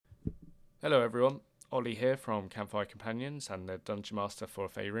Hello everyone, Ollie here from Campfire Companions and the Dungeon Master for a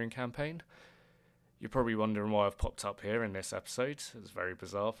Faerun campaign. You're probably wondering why I've popped up here in this episode. It's very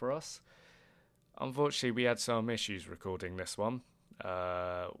bizarre for us. Unfortunately, we had some issues recording this one.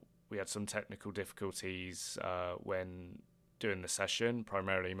 We had some technical difficulties when doing the session,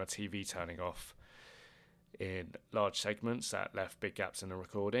 primarily my TV turning off in large segments that left big gaps in the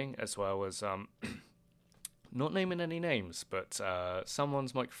recording, as well as not naming any names, but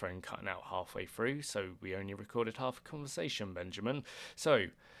someone's microphone cutting out halfway through, so we only recorded half a conversation, Benjamin. So,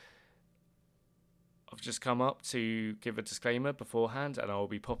 I've just come up to give a disclaimer beforehand, and I'll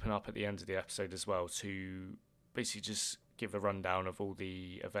be popping up at the end of the episode as well to basically just give a rundown of all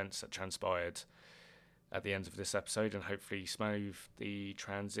the events that transpired at the end of this episode, and hopefully smooth the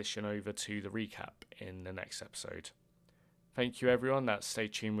transition over to the recap in the next episode. Thank you everyone that's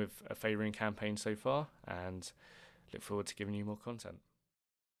stayed tuned with a Faerun campaign so far, and look forward to giving you more content.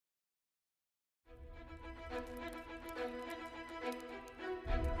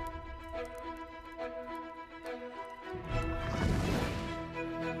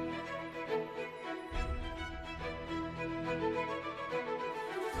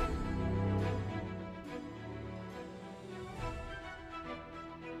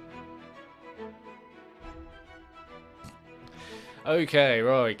 Okay,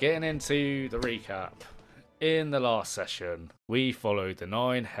 right, getting into the recap. In the last session, we followed the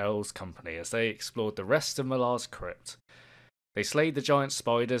Nine Hells Company as they explored the rest of Malar's crypt. They slayed the giant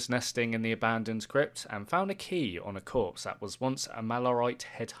spiders nesting in the abandoned crypt and found a key on a corpse that was once a Malarite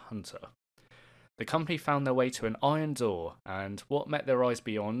headhunter. The company found their way to an iron door, and what met their eyes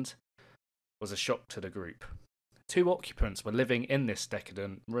beyond was a shock to the group. 2 occupants were living in this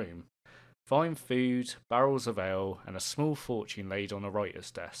decadent room. Fine food, barrels of ale, and a small fortune laid on a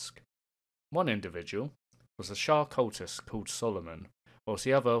writer's desk. One individual was a Shah cultist called Solomon, whilst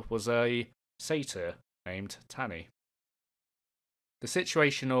the other was a satyr named Tanny. The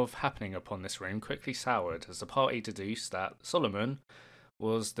situation of happening upon this room quickly soured as the party deduced that Solomon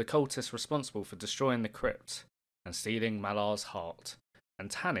was the cultist responsible for destroying the crypt and stealing Malar's heart, and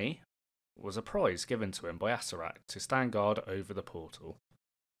Tanny was a prize given to him by Asarak to stand guard over the portal.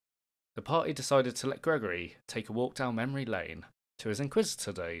 The party decided to let Gregory take a walk down memory lane to his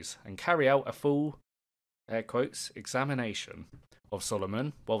Inquisitor days and carry out a full, air quotes, examination of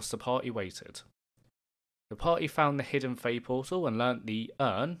Solomon whilst the party waited. The party found the hidden Fey portal and learnt the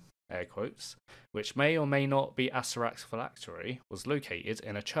urn, air quotes, which may or may not be Asarak's phylactery, was located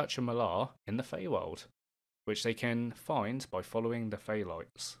in a church of Malar in the Feywild, which they can find by following the Fey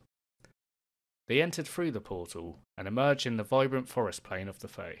lights. They entered through the portal and emerged in the vibrant forest plain of the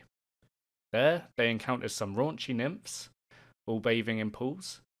Fey. There, they encountered some raunchy nymphs, all bathing in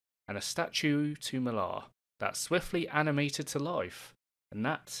pools, and a statue to Malar that swiftly animated to life, and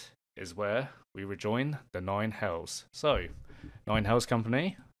that is where we rejoin the Nine Hells. So, Nine Hells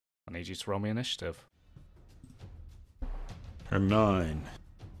Company, I need you to roll me initiative. A 9.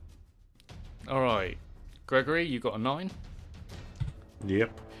 Alright, Gregory, you got a 9.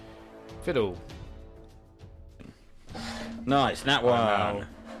 Yep. Fiddle. Nice, that one. Wow.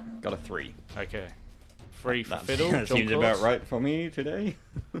 Got a 3. Okay. 3 for That Fiddle. John seems Claus. about right for me today.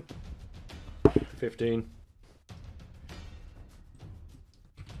 15.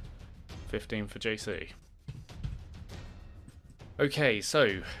 15 for JC. Okay,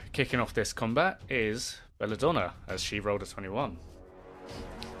 so kicking off this combat is Belladonna, as she rolled a 21.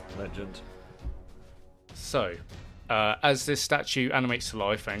 Legend. So, as this statue animates to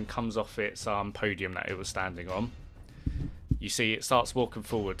life and comes off its podium that it was standing on, you see it starts walking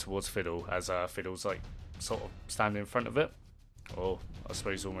forward towards Fiddle as Fiddle's like sort of standing in front of it, or I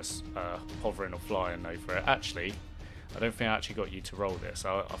suppose almost hovering or flying over it. Actually, I don't think I actually got you to roll this.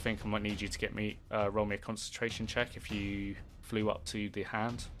 I think I might need you to get me roll me a concentration check if you flew up to the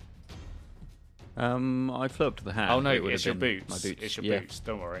hand. I flew up to the hand. Oh no, It would it's have your been boots. My boots. It's your Yeah. boots.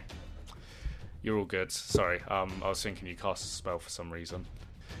 Don't worry. You're all good. Sorry. I was thinking you cast a spell for some reason.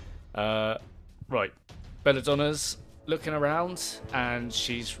 Right. Belladonna's looking around, and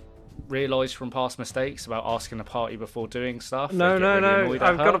she's realised from past mistakes about asking the party before doing stuff. No, They get really no, annoyed no.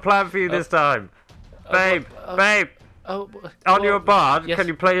 at I've her. got a plan for you this time. Babe, babe, Oh, aren't you a bard? Yes. Can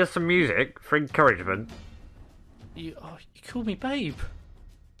you play us some music for encouragement? You call me babe.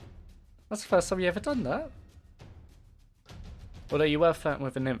 That's the first time you ever done that. Although you were flirting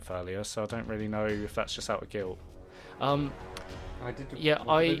with a nymph earlier, so I don't really know if that's just out of guilt. I did. Yeah,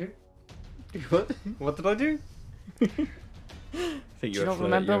 What? What did I do? I think Do you not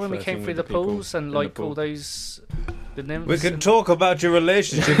remember when we came through the pools and like all those The nymphs We can talk about your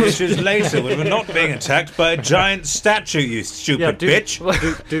relationship issues later when we're not being attacked by a giant statue, you stupid bitch.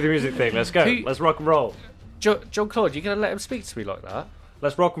 Do the music thing. Let's go. Who- Let's rock and roll. John Claude, you gonna let him speak to me like that?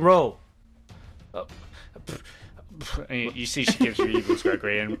 Let's rock and roll. And you see she gives you evils,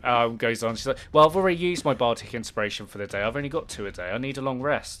 Gregory, and goes on. She's like, well, I've already used my bardic inspiration for the day. I've only got 2 a day. I need a long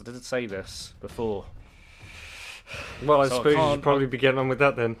rest. I didn't say this before. Well, I So I suppose you can't- should probably be getting on with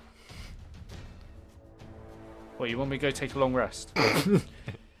that then. What, you want me to go take a long rest?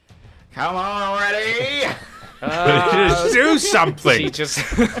 Come on already! Just do something. She just...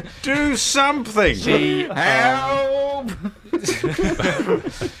 Do something. she Help!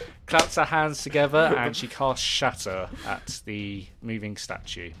 claps her hands together and she casts Shatter at the moving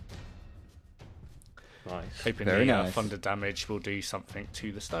statue. Nice. Hoping Very the nice. thunder damage will do something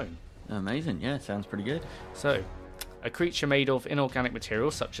to the stone. Amazing, yeah, sounds pretty good. So, a creature made of inorganic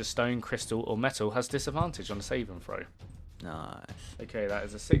materials such as stone, crystal, or metal has disadvantage on a saving throw. Nice. Okay, that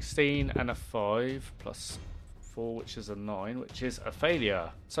is a 16 and a 5 plus 4, which is a 9, which is a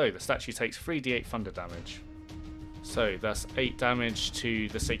failure. So, the statue takes 3d8 thunder damage. So, that's 8 damage to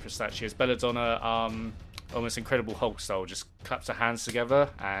the sacred statue as Belladonna, almost Incredible Hulk style, just claps her hands together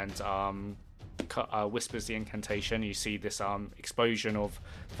and whispers the incantation. You see this explosion of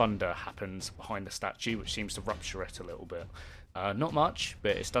thunder happens behind the statue, which seems to rupture it a little bit. Not much,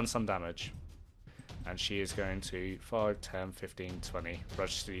 but it's done some damage. And she is going to 5, 10, 15, 20,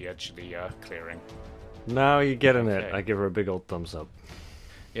 rush to the edge of the clearing. Now you're getting it. Okay. I give her a big old thumbs up.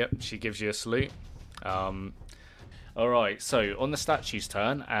 Yep, she gives you a salute. Alright, so on the statue's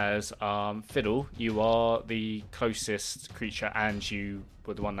turn, as Fiddle, you are the closest creature and you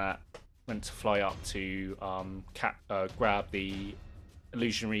were the one that went to fly up to grab the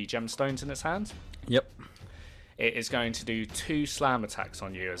illusionary gemstones in its hand. Yep. It is going to do 2 slam attacks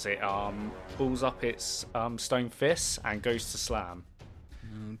on you as it balls up its stone fists and goes to slam.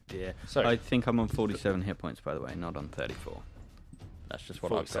 Oh dear. So- I think I'm on 47 hit points, by the way, not on 34. That's just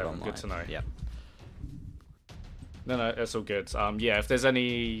what I've got 47, on mine. good to know. Yep. No, that's all good. Yeah, if there's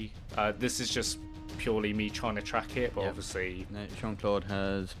any... this is just purely me trying to track it, but Yep. obviously... No, Jean-Claude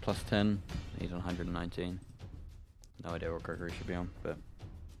has plus 10. He's on 119. No idea what Gregory should be on, but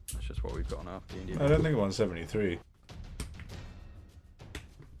that's just what we've got on our D&D. I don't think I'm on 73.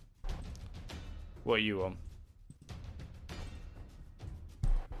 What are you on?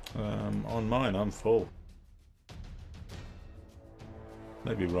 On mine, I'm full.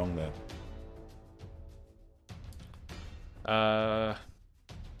 Maybe wrong there.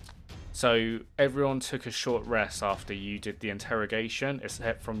 So everyone took a short rest after you did the interrogation,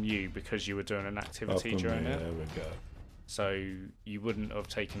 except from you because you were doing an activity Up from during me, it. there we go. So you wouldn't have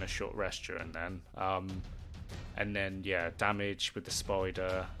taken a short rest during then. And then damage with the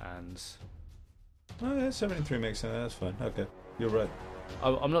spider and Oh, yeah, 73 makes sense. That's fine. Okay, you're right.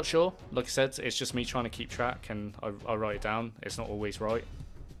 I'm not sure. Like I said, it's just me trying to keep track and I write it down. It's not always right.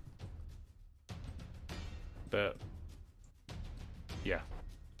 But yeah.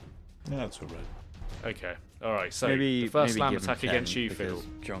 Yeah, that's all right. Okay. Alright, so maybe the first maybe slam give him attack 10 against you, because Phil.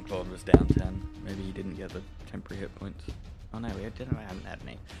 Jean-Claude was down 10. Maybe he didn't get the temporary hit points. Oh no, we didn't. I haven't had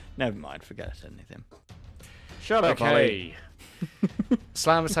any. Never mind. Forget I said anything. Shut up, Ollie. Okay.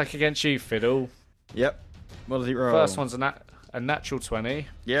 Slam attack against you, Fiddle. Yep. What does he roll? First one's a natural 20.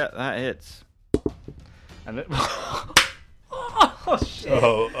 Yeah, that hits. And it Oh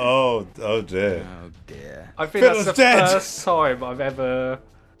dear. Oh dear. I think Fiddle's that's the dead. first time I've ever.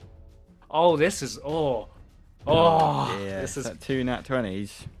 Oh, this is dear. this is That 2 nat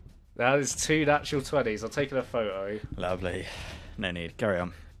 20s. that is 2 natural 20s. I'll take a photo. Lovely. No need. Carry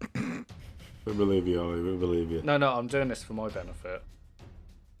on. We believe you, Ollie. We believe you. No, I'm doing this for my benefit.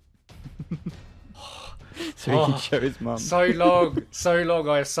 So he can show his mum. So long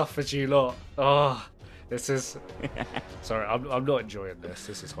I have suffered you lot. Oh, this is. Sorry, I'm not enjoying this.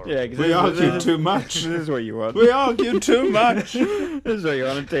 This is horrible. Yeah, 'cause We this- argued this- too much. This is what you want. We argued too much. This is what you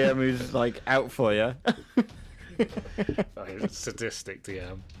want. A DM who's like out for you. Oh, sadistic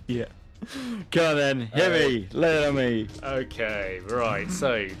DM. Yeah. Come on then, hit me, lay it on me. Okay, right.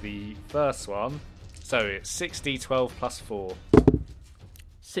 So the first one. So it's 60, 12 plus 4.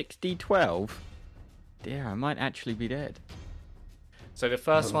 60, 12. Dear, I might actually be dead. So the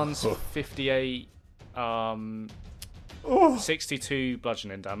first one's 58, Oh. 62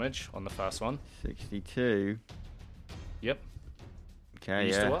 bludgeoning damage on the first one. 62. Yep. Okay,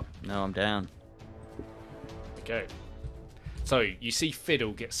 You yeah. still up? No, I'm down. Okay. So you see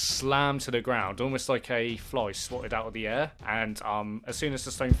Fiddle get slammed to the ground, almost like a fly swatted out of the air. And as soon as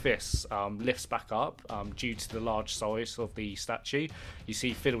the stone fist lifts back up, due to the large size of the statue, you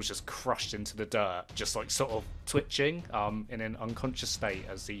see Fiddle's just crushed into the dirt, just like sort of twitching in an unconscious state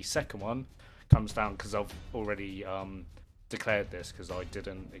as the second one comes down, because I've already declared this because I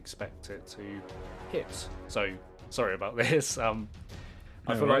didn't expect it to hit. So sorry about this.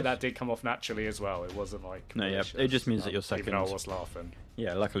 I feel like that did come off naturally as well. It wasn't like No, yeah. It just means that your second. Even though I was laughing.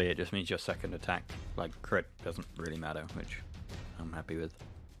 Yeah, luckily it just means your second attack, like crit, doesn't really matter, which I'm happy with.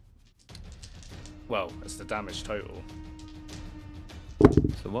 Well, it's the damage total.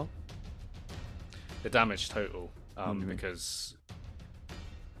 So what? The damage total, because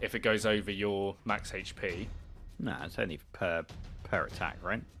if it goes over your max HP. Nah, it's only per attack,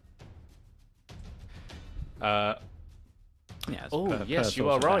 right? Yeah. Oh, yes, you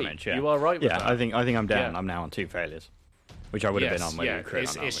are source of right. damage, yeah. You are right with Yeah, that. I think I'm down. Yeah. I'm now on 2 failures, which I would have been on when you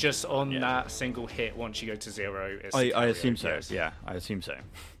crit. It's just on that single hit. Once you go to 0, it's I assume so. yes. Yeah, I assume so.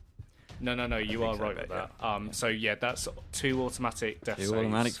 No, you are so, right but with that. So yeah, that's 2 automatic death 2 saves.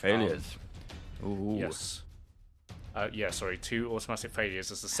 automatic failures. Ooh. Yes. 2 automatic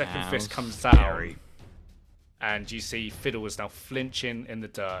failures as the second How fist comes scary. down, and you see Fiddle is now flinching in the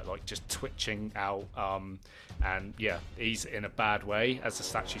dirt, like just twitching out. And yeah, he's in a bad way as the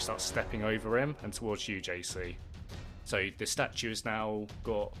statue starts stepping over him and towards you, JC. So the statue is now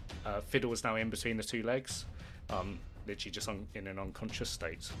got Fiddle is now in between the 2 legs, literally just in an unconscious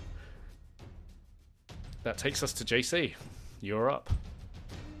state. That takes us to JC. You're up.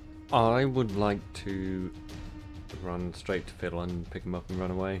 I would like to run straight to Fiddle and pick him up and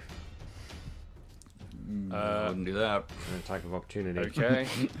run away. I wouldn't do that. An attack of opportunity. Okay.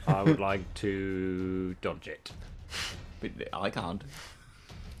 I would like to dodge it. But I can't.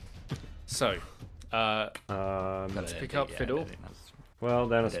 So, Let's pick up Fiddle. Well,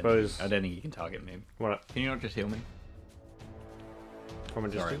 then I suppose. I don't think you can target me. What? Can you not just heal me? From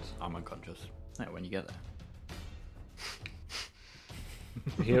a Sorry, distance? I'm unconscious. No, when you get there.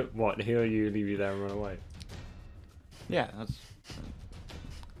 Heal you, leave you there and run away? Yeah, that's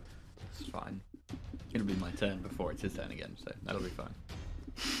fine. It'll be my turn before it's his turn again, so that'll be fine.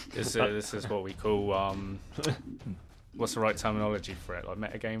 This is what we call what's the right terminology for it? Like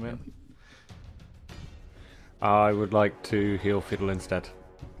metagaming? I would like to heal Fiddle instead.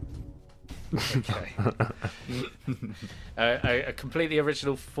 Okay. A completely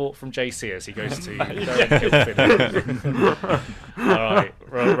original thought from JC as he goes to go and kill Fiddle. All right,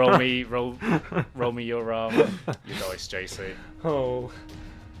 roll me your dice, JC. Oh.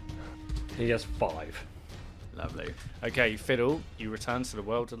 He has 5. Lovely. Okay, Fiddle, you return to the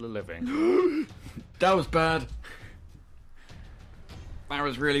world of the living. That was bad. That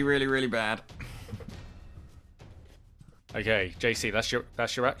was really, really, really bad. Okay, JC,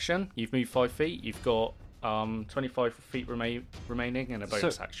 that's your action. You've moved 5 feet. You've got 25 feet remaining and a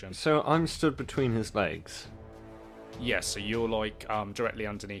bonus action. So I'm stood between his legs. Yes, so you're like directly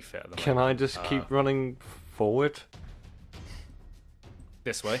underneath it at the Can moment. I just keep running forward?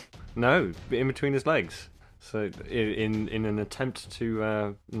 This way? No, in between his legs. So in an attempt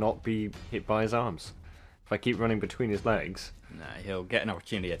to not be hit by his arms. If I keep running between his legs. No, he'll get an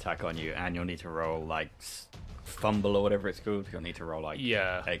opportunity attack on you, and you'll need to roll like fumble or whatever it's called. You'll need to roll like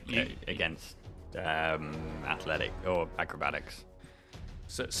against athletic or acrobatics.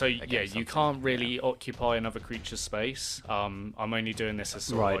 So yeah, you can't really occupy another creature's space. I'm only doing this as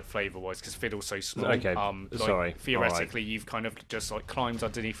sort of like flavor-wise because Fiddle's so small. Okay, sorry. Theoretically, you've kind of just like climbed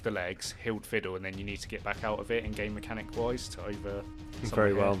underneath the legs, healed Fiddle, and then you need to get back out of it in game mechanic-wise to over.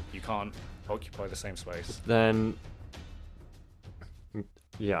 Very well. You can't occupy the same space. Then,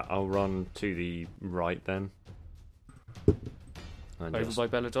 yeah, I'll run to the right then. And Over just- by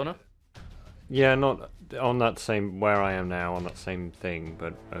Belladonna? Yeah, not on that same where I am now, on that same thing,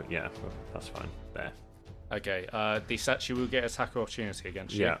 but yeah, that's fine. There. Okay, the statue will get attack opportunity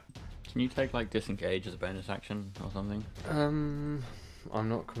against you. Yeah. Can you take like disengage as a bonus action or something? I'm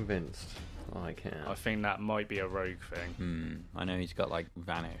not convinced I can. I think that might be a rogue thing. I know he's got like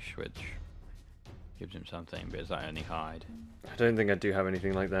vanish, which gives him something, but is that only hide? I don't think I do have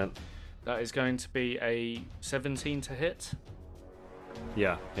anything like that. That is going to be a 17 to hit.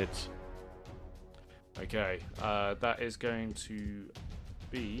 Yeah, it's. Okay, that is going to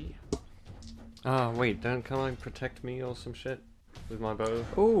be... Wait, can I protect me or some shit with my bow?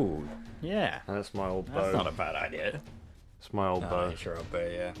 Ooh, yeah. That's my old bow. That's not a bad idea. It's my old bow. Sure, I'll bow,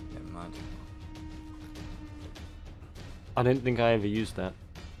 yeah. Never mind. I didn't think I ever used that.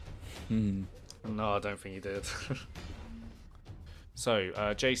 No, I don't think you did. So,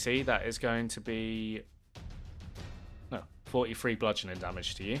 JC, that is going to be... No, 43 bludgeoning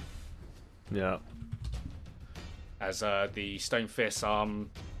damage to you. Yeah. As the stone fist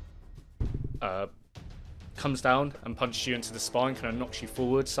comes down and punches you into the spine, kind of knocks you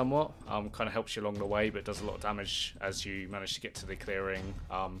forward somewhat. Kind of helps you along the way, but does a lot of damage as you manage to get to the clearing.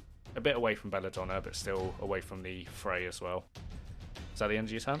 A bit away from Belladonna, but still away from the fray as well. Is that the end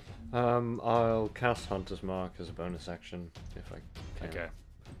of your turn? I'll cast Hunter's Mark as a bonus action if I can. Okay.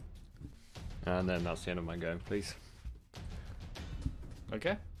 And then that's the end of my go, please.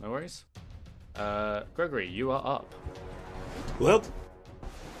 Okay, no worries. Gregory, you are up. Well,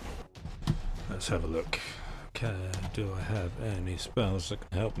 let's have a look. Do I have any spells that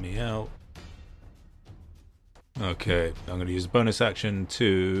can help me out? Okay, I'm going to use a bonus action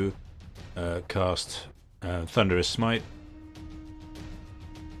to cast Thunderous Smite.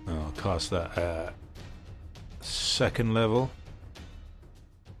 I'll cast that at 2nd level.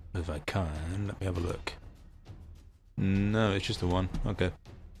 If I can, let me have a look. No, it's just a 1. Okay.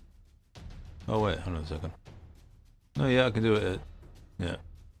 Oh wait, hold on a second. No, yeah, I can do it at... Yeah.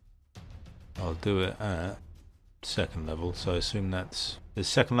 I'll do it at 2nd level, so I assume that's... Is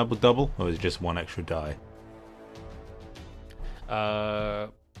 2nd level double, or is it just 1 extra die?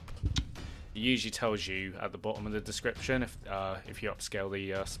 It usually tells you at the bottom of the description if you upscale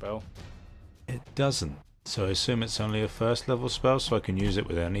the spell. It doesn't. So I assume it's only a 1st level spell, so I can use it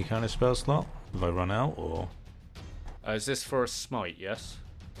with any kind of spell slot if I run out, or... Is this for a smite, yes?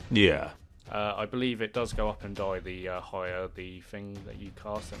 Yeah. I believe it does go up and die the higher the thing that you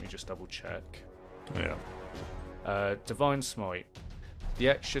cast. Let me just double check. Yeah. Divine Smite. The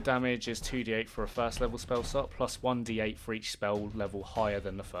extra damage is 2d8 for a 1st level spell slot, plus 1d8 for each spell level higher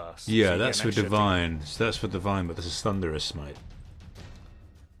than the first. Yeah, so that's for divine. So that's for divine, but this is Thunderous Smite.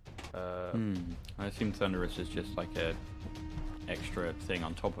 I assume Thunderous is just like a extra thing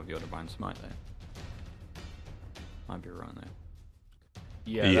on top of your Divine Smite, though. Might be wrong there.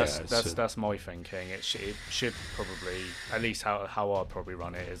 Yeah, that's my thinking. It should probably, at least how I'd probably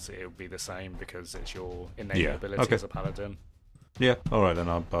run it, is it would be the same because it's your innate ability as a paladin. Yeah, alright then,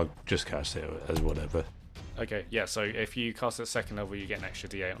 I'll just cast it as whatever. Okay, yeah, so if you cast it at 2nd level, you get an extra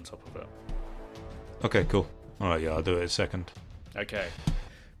d8 on top of it. Okay, cool. Alright, yeah, I'll do it at 2nd. Okay.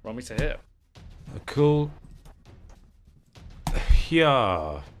 Roll me to hit. Cool.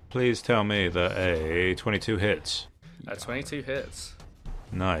 Yeah, please tell me that a 22 hits. 22 hits.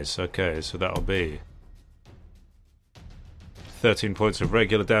 Nice, okay, so that'll be 13 points of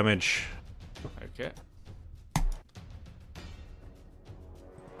regular damage. Okay.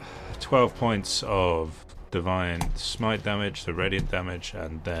 12 points of divine smite damage, so radiant damage,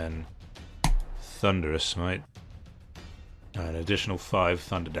 and then thunderous smite. An additional 5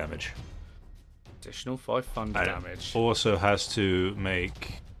 thunder damage. Additional 5 thunder damage. Also has to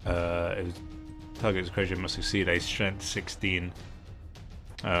make target's creature must succeed a strength 16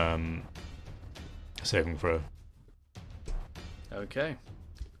 saving throw. Okay.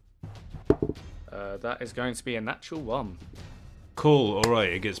 That is going to be a natural 1. Cool, alright,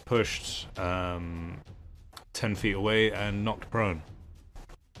 it gets pushed 10 feet away and knocked prone.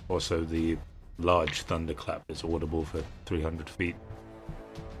 Also, the large thunderclap is audible for 300 feet.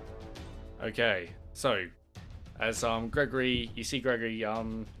 Okay, so as Gregory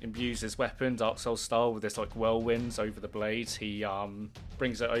imbues his weapon Dark Soul style with this like whirlwinds over the blades. He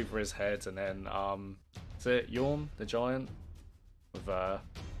brings it over his head, and then is it Yorm the giant with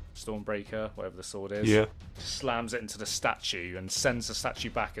Stormbreaker, whatever the sword is, slams it into the statue and sends the statue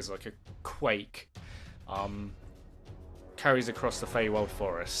back as like a quake. Carries across the Feywild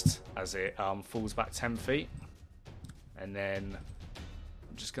forest as it falls back 10 feet, and then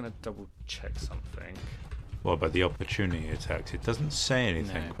I'm just gonna double check something. What about the opportunity attacks? It doesn't say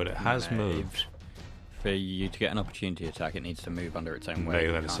anything, but it has moved. For you to get an opportunity attack, it needs to move under its own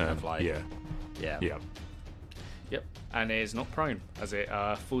weight. Yep, and it is not prone as it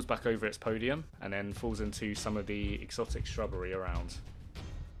falls back over its podium and then falls into some of the exotic shrubbery around.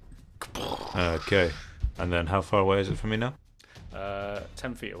 Okay, and then how far away is it from me now?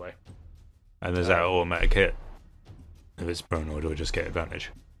 10 feet away. And there's that automatic hit if it's prone, or do I just get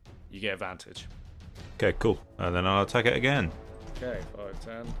advantage? You get advantage. Okay, cool. And then I'll attack it again. Okay, 5,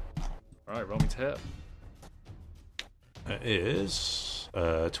 10. Alright, roll me to hit. It is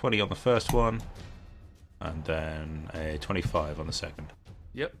 20 on the first one, and then a 25 on the second.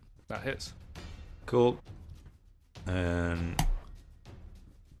 Yep, that hits. Cool. And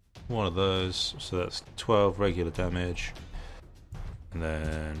one of those, so that's 12 regular damage, and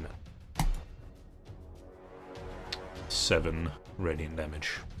then 7 radiant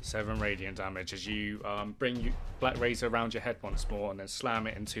damage. 7 radiant damage as you bring Black Razor around your head once more and then slam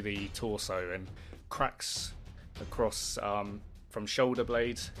it into the torso and cracks across from shoulder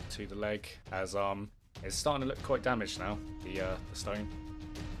blade to the leg, as it's starting to look quite damaged now. The stone.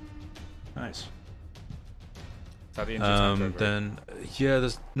 Nice. Is that the injured attack, then, yeah,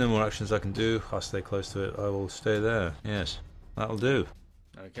 there's no more actions I can do. I'll stay close to it. I will stay there. Yes, that'll do.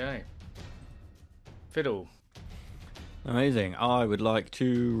 Okay. Fiddle. Amazing. I would like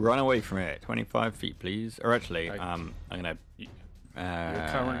to run away from it. 25 feet, please. Or actually, I'm gonna. You're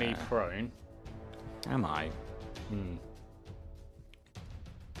currently prone. Am I?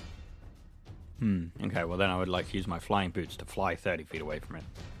 Okay, well then I would like to use my flying boots to fly 30 feet away from it,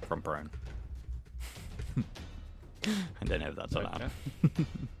 from prone. I don't know if that's allowed.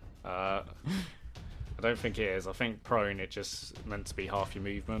 I don't think it is. I think prone, it just meant to be half your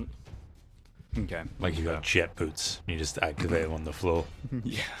movement. Okay. Like you got jet boots. You just activate them on the floor.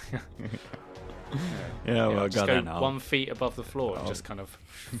 Yeah. Yeah, well, I just got go that now. 1 feet above the floor and just kind of...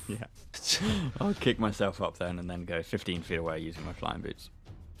 Yeah. I'll kick myself up then and then go 15 feet away using my flying boots.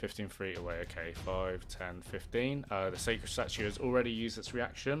 15 feet away, okay. 5, 10, 15. The sacred statue has already used its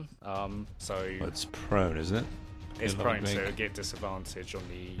reaction, so... Well, it's prone, isn't it? It's prone, so it'll get disadvantage on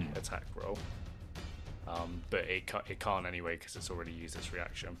the attack roll. But it can't anyway, because it's already used its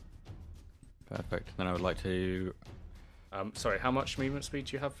reaction. Perfect. Then I would like to... Sorry, how much movement speed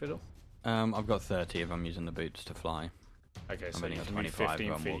do you have, Fiddle? I've got 30 if I'm using the boots to fly. Okay, so only you got can move 25 if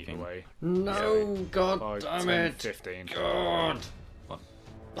 15 I'm feet walking. away. No, God 5, damn 10, it. 15. God.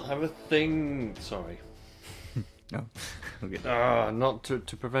 I have a thing. Sorry. No. Not to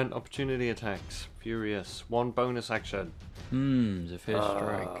prevent opportunity attacks. Furious. 1 bonus action. The first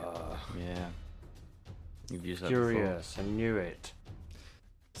strike. Yeah. You've used that Furious. I knew it.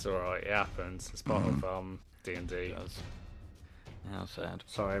 It's alright, it happens. It's part of D&D. How sad.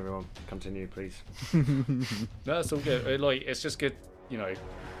 Sorry, everyone. Continue, please. No, it's all good. It's just good,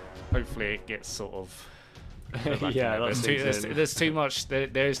 hopefully it gets sort of... Yeah, there's too much.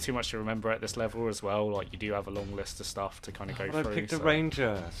 There is too much to remember at this level as well. Like you do have a long list of stuff to kind of go through. I picked a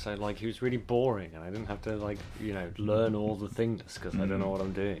ranger, so like he was really boring, and I didn't have to learn all the things because I don't know what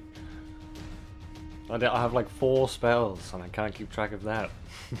I'm doing. I have like 4 spells, and I can't keep track of that.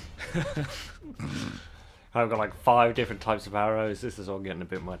 I've got like 5 different types of arrows. This is all getting a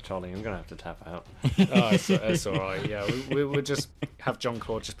bit much, Ollie. I'm gonna have to tap out. It's all right. Yeah, we would just have John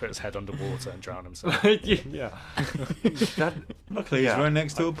Claude just put his head underwater and drown himself. Yeah. Luckily, he's right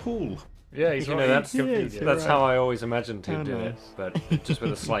next to a pool. Yeah, he's right. That's how I always imagined him doing it, but just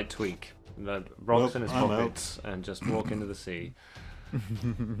with a slight tweak. Rocks in his pockets and just walk into the sea.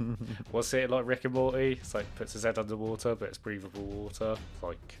 What's it like, Rick and Morty? It's like puts his head underwater, but it's breathable water. It's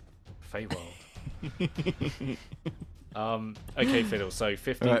like Feywild. Okay, Fiddle. So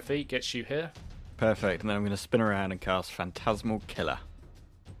 15 feet gets you here. Perfect. And then I'm going to spin around and cast Phantasmal Killer.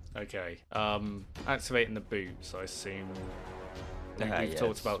 Okay. Activating the boots, I assume. We've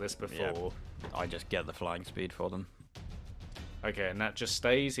talked about this before. Yeah. I just get the flying speed for them. Okay, and that just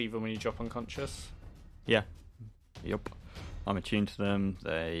stays even when you drop unconscious? Yeah. Yup. I'm attuned to them.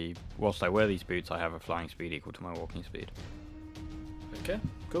 Whilst I wear these boots, I have a flying speed equal to my walking speed. Okay,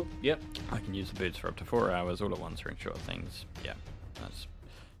 cool. Yep. I can use the boots for up to 4 hours all at once or in short things. Yeah.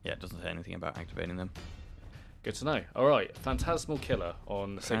 It doesn't say anything about activating them. Good to know. Alright, Phantasmal Killer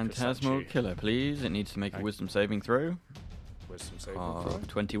on the Sacred Phantasmal Statue. Killer, please. It needs to make a wisdom saving throw. Wisdom saving throw.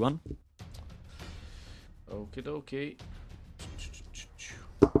 21. Okie dokie.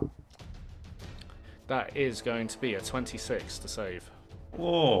 That is going to be a 26 to save.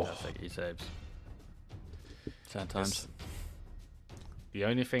 Whoa. Fantastic, he saves. Sad times. It's the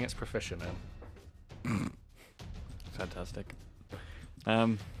only thing it's proficient in. Fantastic.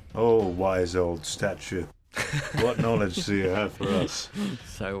 Oh, wise old statue. What knowledge do you have for us?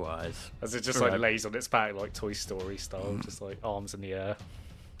 So wise. As it just lays on its back like Toy Story style, just like arms in the air.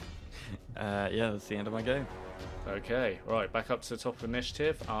 Yeah, that's the end of my go. Okay, right, back up to the top of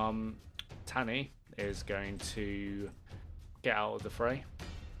initiative. Tanny is going to get out of the fray,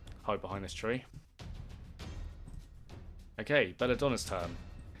 hide behind this tree. Okay, Belladonna's turn.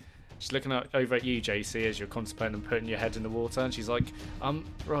 She's looking over at you, JC, as you're contemplating putting your head in the water, and she's like,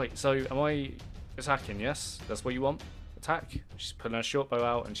 right, so am I attacking, yes? That's what you want? Attack? She's putting her short bow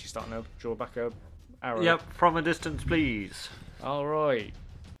out, and she's starting to draw back her arrow. Yep, from a distance, please. Alright.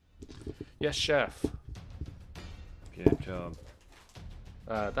 Yes, chef. Good job.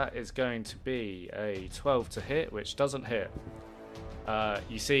 That is going to be a 12 to hit, which doesn't hit.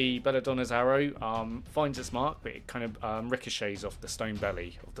 You see Belladonna's arrow finds its mark, but it kind of ricochets off the stone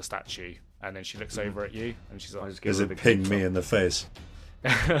belly of the statue, and then she looks over at you, and she's like, "Does it ping me in the face?"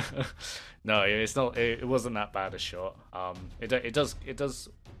 No, it's not. It wasn't that bad a shot. It does.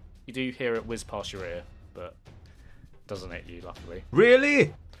 You do hear it whiz past your ear, but Doesn't hit you, luckily.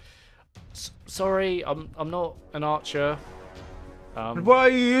 Really? Sorry, I'm not an archer. Why are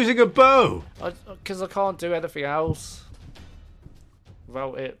you using a bow? Because I can't do anything else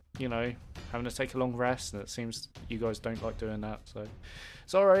without it, having to take a long rest, and it seems you guys don't like doing that, so...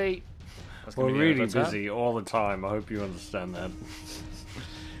 Sorry! We're really busy all the time, I hope you understand that.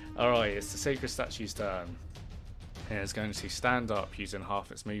 Alright, it's the Sacred Statue's turn. And it's going to stand up using half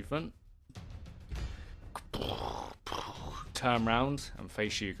its movement. Turn round and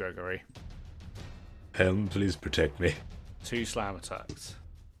face you, Gregory. Helm, please protect me. 2 slam attacks.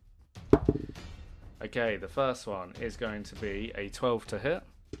 Okay, the first one is going to be a 12 to hit.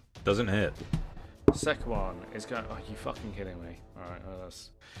 Doesn't hit. Second one is going... Oh, you fucking kidding me. Alright, well,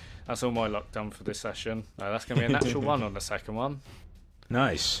 that's all my luck done for this session. That's going to be a natural 1 on the second one.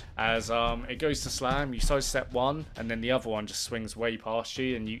 Nice. As it goes to slam, you sidestep one, and then the other one just swings way past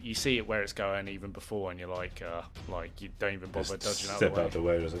you, and you see it where it's going even before, and you're like you don't even bother dodging out of the way. Step out the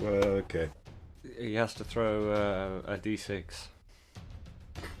way. I was like, well, okay. He has to throw a d6.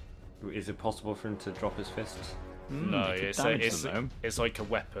 Is it possible for him to drop his fists? No, it's like a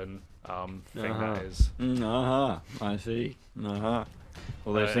weapon thing that is. I see.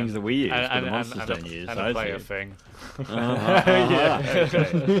 All those things that we use, but the monsters don't use. And a player thing.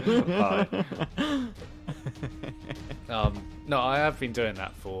 No, I have been doing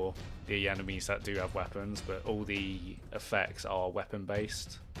that for the enemies that do have weapons, but all the effects are weapon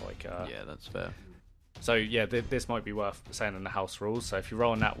based. Yeah, that's fair. So yeah, this might be worth saying in the house rules. So if you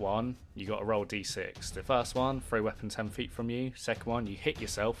roll on that one, you got to roll d6. The first one, throw weapon 10 feet from you. Second one, you hit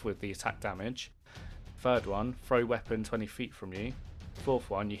yourself with the attack damage. Third one, throw weapon 20 feet from you. Fourth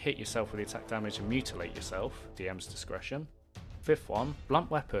one, you hit yourself with the attack damage and mutilate yourself. DM's discretion. Fifth one, blunt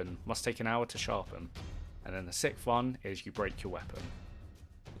weapon, must take an hour to sharpen. And then the sixth one is you break your weapon.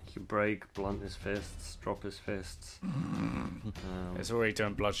 You break, blunt his fists, drop his fists. It's already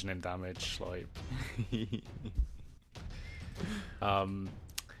doing bludgeoning damage. Right,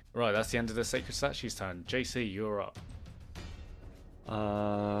 that's the end of the Sacred Statue's turn. JC, you're up.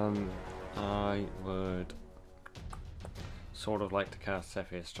 I would sort of like to cast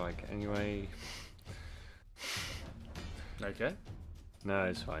Zephyr Strike anyway. Okay. No,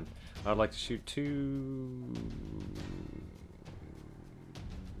 it's fine. I'd like to shoot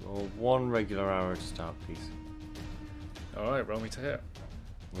 1 regular arrow to start, please. Alright, roll me to hit.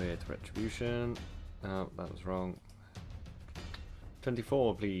 With Retribution. Oh, that was wrong.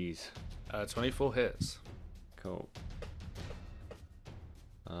 24, please. 24 hits. Cool.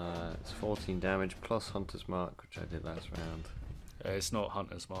 It's 14 damage plus Hunter's Mark, which I did last round. It's not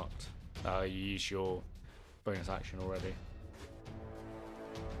Hunter's Marked. You use your bonus action already.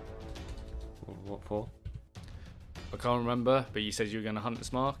 What for? I can't remember, but you said you were going to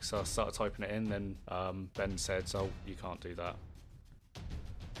Hunter's Mark, so I started typing it in, then Ben said, "Oh, you can't do that."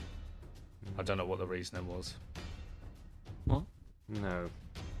 I don't know what the reasoning was. What? No.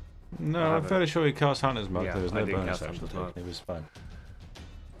 No, I'm fairly sure he cast Hunter's Mark. Yeah, there was I no didn't bonus cast action. Hunter's Mark. It was fine.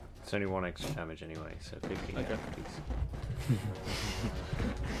 It's only 1 extra damage anyway, so 15 Okay. please.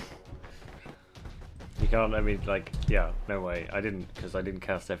 You can't, no way. I didn't, because I didn't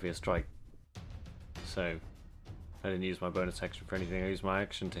cast Zephyr Strike. So, I didn't use my bonus action for anything. I used my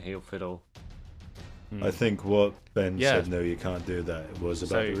action to heal Fiddle. I think what Ben said, no, you can't do that, it was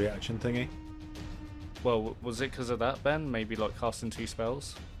about the reaction thingy. Well, was it because of that, Ben? Maybe casting 2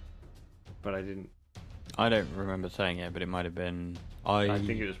 spells? But I didn't. I don't remember saying it, but it might have been. I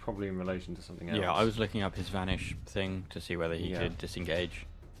think it was probably in relation to something else. Yeah, I was looking up his vanish thing to see whether he could disengage.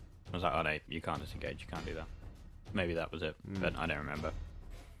 I was like, oh no, you can't disengage, you can't do that. Maybe that was it, but I don't remember.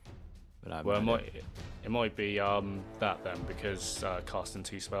 But it might be that then, because casting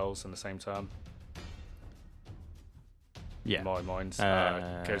 2 spells in the same turn. Yeah. In my mind,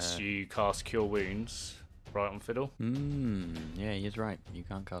 because you cast Cure Wounds right on Fiddle. Yeah, he's right. You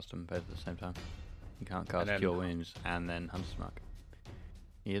can't cast them both at the same time. You can't cast Cure Wounds and then Hunter's Mark.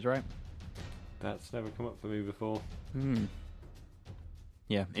 He is right. That's never come up for me before.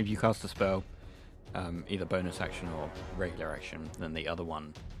 Yeah, if you cast a spell, either bonus action or regular action, then the other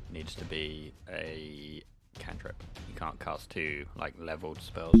one needs to be a cantrip. You can't cast 2 leveled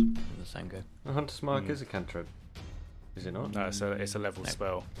spells in the same go. A Hunter's Mark is a cantrip. Is it not? No, it's a leveled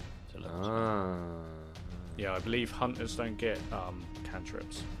spell. It's a leveled spell. Yeah, I believe hunters don't get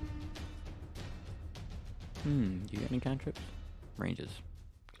cantrips. Do you get any cantrips? Rangers.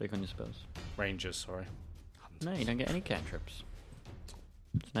 Click on your spells. Rangers, sorry. No, you don't get any cantrips.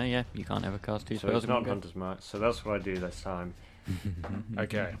 No, you can't ever cast 2 So spells. it's not Hunter's Mark, so that's what I do this time.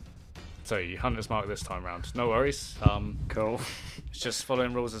 Okay. So you Hunter's Mark this time round. No worries. Cool. It's just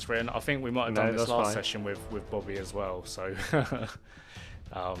following rules as written. I think we might have No, done this that's last fine. session with Bobby as well. So,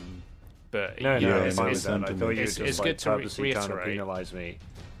 but No, yeah, I'm fine with it's, that. I thought you would it's just good to purposely trying to reiterate. penalise me.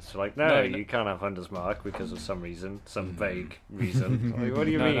 It's like, no, No, you can't have Hunter's Mark because of some reason, some vague reason. Like, what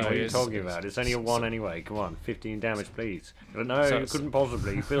do you No, mean? no, What are you it's- talking about? It's only a 1 anyway. Come on, 15 damage, please. But no, So- you couldn't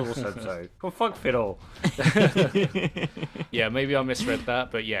possibly. Fiddle said so. Well, fuck Fiddle. Yeah, maybe I misread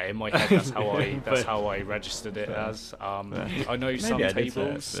that, but yeah, in my head that's But- how I registered it as. I know some I did say it,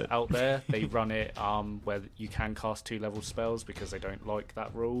 tables but- out there they run it where you can cast 2-level spells because they don't like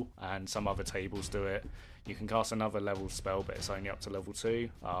that rule, and some other tables do it. You can cast another level spell, but it's only up to level 2.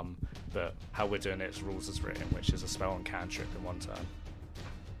 But how we're doing it is rules as written, which is a spell and cantrip in 1 turn.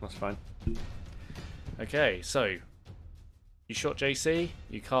 That's fine. Okay, so you shot JC,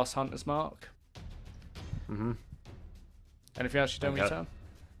 you cast Hunter's Mark. Mm-hmm. Anything else you do on your Okay.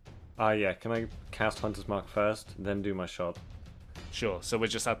 turn? Yeah, can I cast Hunter's Mark first, then do my shot? Sure. So we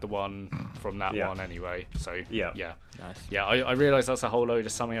just had the one from that Yeah. one anyway. So Yeah. yeah. Nice. Yeah, I realise that's a whole load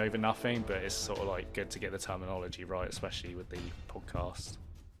of something over nothing, but it's sort of like good to get the terminology right, especially with the podcast.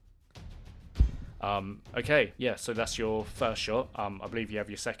 Okay, yeah, so that's your first shot. I believe you have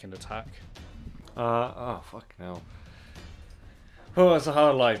your second attack. Oh, fuck no. Oh, it's a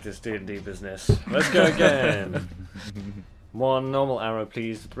hard life, this D&D business. Let's go again. 1 normal arrow,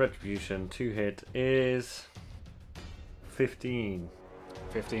 please. Retribution, 2 hit is 15.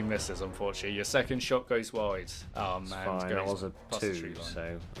 15 misses, unfortunately. Your second shot goes wide. It's And fine. That goes was a past the 2, tree line.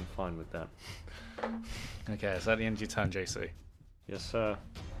 so I'm fine with that. Okay, is that the end of your turn, JC? Yes, sir.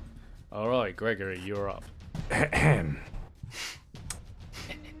 Alright, Gregory, you're up.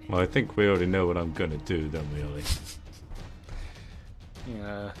 Well, I think we already know what I'm gonna do, don't we, Ollie?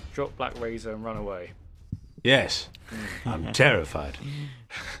 Drop Black Razor and run away. Yes. I'm terrified.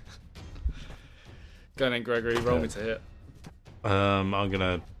 Go on then, Gregory, roll me to hit. I'm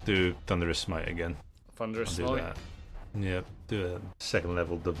gonna do Thunderous Smite again. Thunderous I'll do Smite. that. Yep. Do a 2nd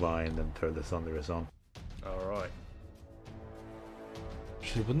level Divine, then throw the Thunderous on. Alright.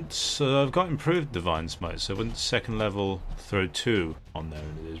 Actually, wouldn't. So I've got improved Divine Smite, so wouldn't 2nd level throw 2 on there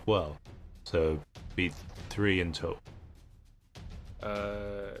as well? So be 3 in total.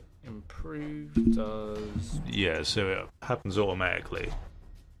 Improved does... Yeah, so it happens automatically.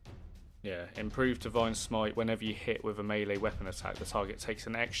 Yeah, improved Divine Smite. Whenever you hit with a melee weapon attack, the target takes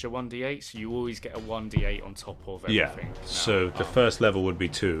an extra 1d8, so you always get a 1d8 on top of everything. Yeah. now. So the first level would be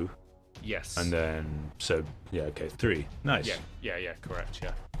 2, Yes. and then yeah, okay, 3. Nice. Yeah, correct,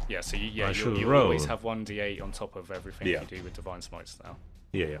 yeah. Yeah, so I shall you roll. always have 1d8 on top of everything Yeah. you do with Divine Smites now.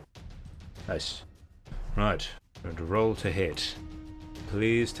 Yeah. Nice. Right. Going to roll to hit.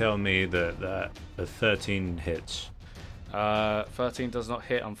 Please tell me that the 13 hits. 13 does not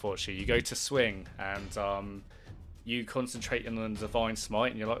hit, unfortunately. You go to swing, and you concentrate on the Divine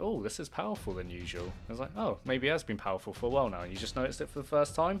Smite, and you're like, oh, this is powerful than usual. I was like, oh, maybe it has been powerful for a while now, and you just noticed it for the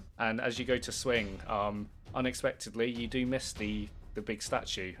first time. And as you go to swing, unexpectedly, you do miss the big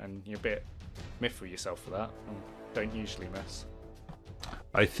statue, and you're a bit miffed with yourself for that. Don't usually miss.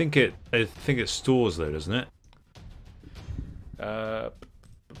 I think it stores though, doesn't it?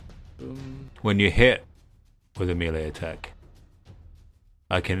 When you hit with a melee attack,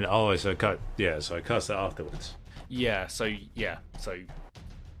 I can always so I cast it afterwards. Yeah, so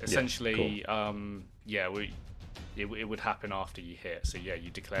essentially, cool. it would happen after you hit. So yeah,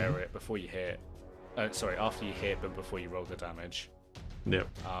 you declare it before you hit. After you hit, but before you roll the damage. Yep.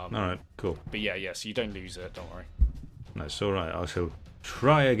 All right. Cool. But yeah, so you don't lose it. Don't worry. That's all right. I shall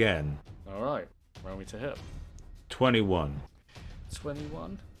try again. All right, roll me to hit. 21.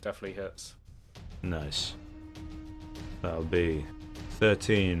 21 definitely hits. Nice. That'll be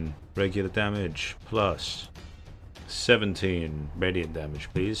 13 regular damage plus 17 radiant damage,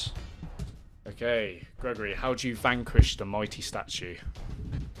 please. Okay, Gregory, how do you vanquish the mighty statue?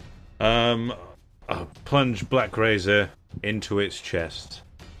 I'll plunge Black Razor into its chest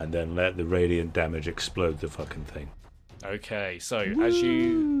and then let the radiant damage explode the fucking thing. Okay, so as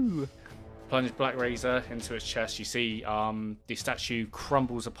you plunge Black Razor into its chest, you see the statue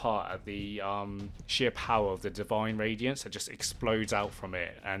crumbles apart at the sheer power of the divine radiance that just explodes out from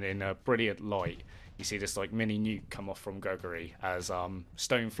it, and in a brilliant light, you see this like mini nuke come off from Gregory as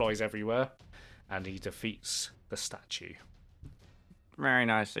stone flies everywhere, and he defeats the statue. Very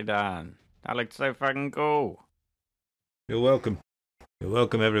nicely done. That looked so fucking cool. You're welcome. You're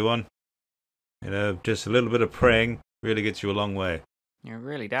welcome, everyone. You know, just a little bit of praying really gets you a long way. It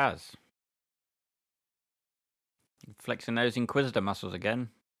really does. Flexing those Inquisitor muscles again.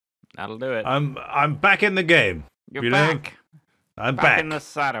 That'll do it. I'm back in the game. You're you know? back. I'm Back back. in the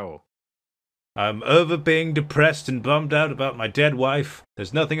saddle. I'm over being depressed and bummed out about my dead wife.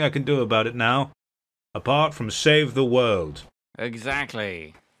 There's nothing I can do about it now, apart from save the world.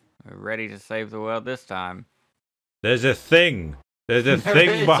 Exactly. We're ready to save the world this time. There's a thing. There's a There thing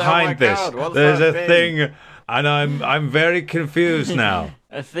is. behind Oh my this. God, what's There's that a thing, and I'm very confused now.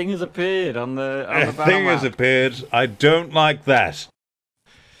 A thing has appeared on the A battle thing map. has appeared. I don't like that.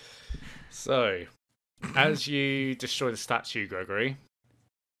 So, as you destroy the statue, Gregory,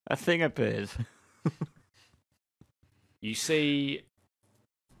 A thing appears. you see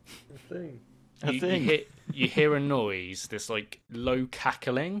Thing. A thing. you hear a noise, this like low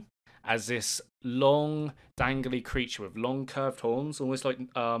cackling, as this long, dangly creature with long curved horns, almost like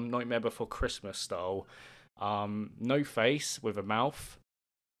Nightmare Before Christmas style, no face with a mouth,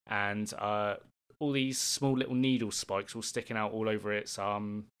 and all these small little needle spikes all sticking out all over its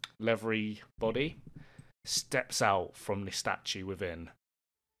leathery body, steps out from the statue within.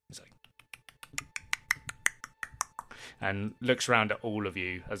 It's like, and looks around at all of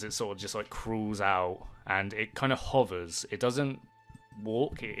you as it sort of just like crawls out, and it kind of hovers. It doesn't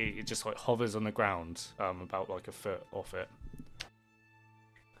walk, it just like hovers on the ground, about like a foot off it.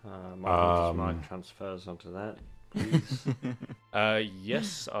 My transfers onto that, please.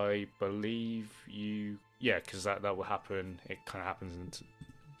 Yes, I believe you. Yeah, because that will happen. It kind of happens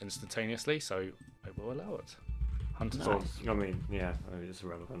instantaneously, so I will allow it. Hunter's Well, Oath. I mean, yeah, it's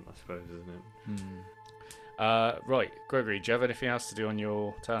irrelevant, I suppose, isn't it? Right, Gregory, do you have anything else to do on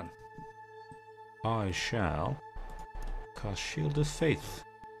your turn? I shall cast Shield of Faith.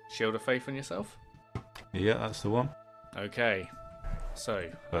 Shield of Faith on yourself? Yeah, that's the one. Okay, so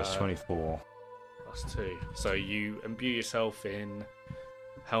That's 24. plus 2. So you imbue yourself in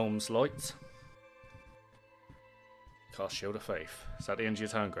Helm's Light. Cast Shield of Faith. Is that the end of your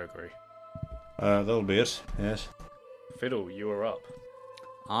turn, Gregory? That'll be it. Yes. Fiddle, you are up.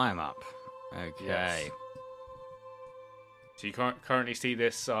 I'm up. Okay. Yes. So you currently see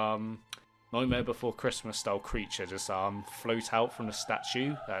this Nightmare Before Christmas style creature just float out from the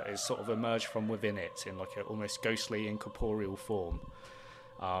statue that is sort of emerged from within it in like an almost ghostly incorporeal form,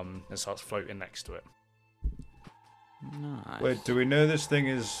 and starts floating next to it. Nice. Wait, do we know this thing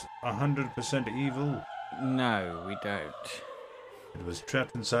is 100% evil? No, we don't. It was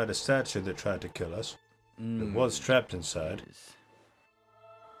trapped inside a statue that tried to kill us. It Mm, was trapped inside. It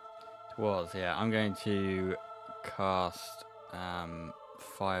was, yeah. I'm going to cast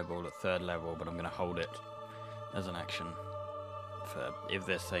Fireball at 3rd level, but I'm going to hold it as an action for if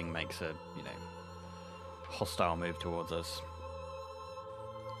this thing makes a, hostile move towards us.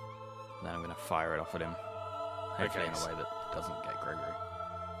 Then I'm going to fire it off at him. Hopefully in a way that doesn't get Gregory.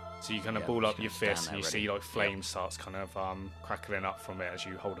 So you kind of Yeah, ball I'm up just your gonna stand fist and there you ready. see like flame Yep. starts kind of crackling up from it as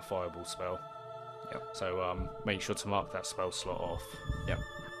you hold a fireball spell. Yep. So make sure to mark that spell slot off. Yep.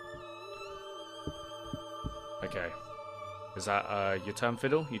 Okay. Is that your turn,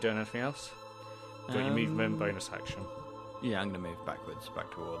 Fiddle? You doing anything else? You got your movement bonus action. Yeah, I'm going to move back towards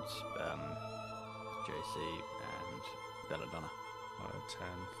JC and Belladonna. 5, 10,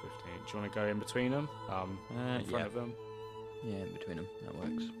 15. Do you want to go in between them? In front of them? Yeah, in between them. That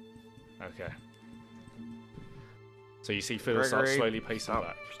works. Okay. So you see Fiddle start Gregory, slowly pacing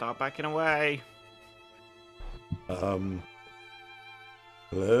back. Start backing away.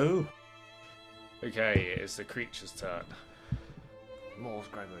 Hello? Okay, it's the creature's turn. More's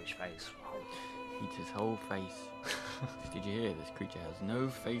Gregory's face. Eats his whole face. Did you hear? This creature has no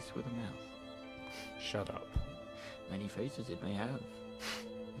face with a mouth. Shut up. Many faces it may have.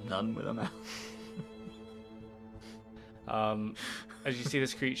 None with a mouth. As you see,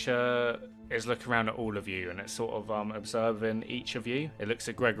 this creature is looking around at all of you, and it's sort of observing each of you. It looks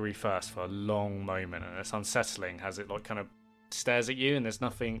at Gregory first for a long moment, and it's unsettling as it like kind of stares at you, and there's no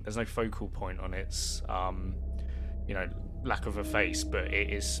focal point on its lack of a face, but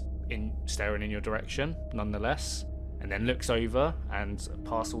it is staring in your direction nonetheless, and then looks over and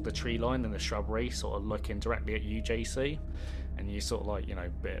past all the tree line and the shrubbery, sort of looking directly at you, JC, and you sort of like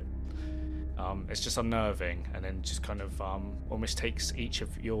bit. It's just unnerving, and then just kind of almost takes each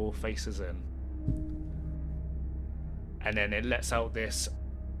of your faces in, and then it lets out this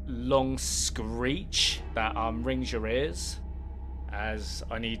long screech that rings your ears. As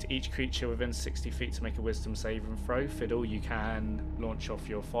I need each creature within 60 feet to make a wisdom saving throw. Fiddle, you can launch off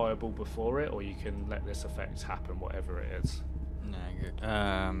your fireball before it, or you can let this effect happen, whatever it is. No, good.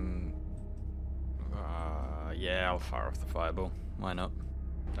 Yeah, I'll fire off the fireball. Why not?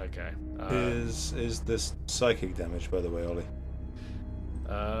 Okay. Is this psychic damage, by the way, Ollie?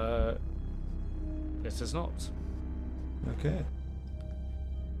 It is not. Okay.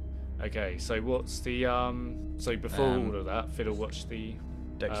 Okay, so what's the so before all of that, Fiddle watched the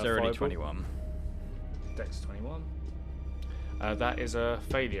Dexterity fireball? 21. Dex 21. That is a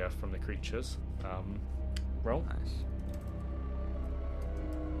failure from the creatures. Roll. Nice.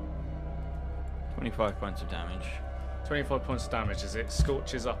 25 points of damage. 25 points of damage as it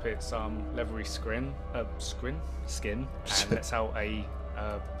scorches up its leathery skin and lets out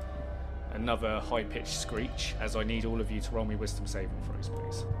another high-pitched screech. As I need all of you to roll me wisdom saving throws,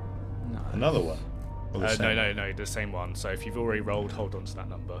 please. Nice. Another one? Or the same? No, the same one. So if you've already rolled, hold on to that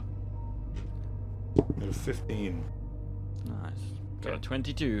number. Got a 15. Nice. Got a Okay.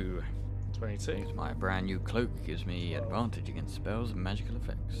 22. 22. My brand new cloak gives me advantage against spells and magical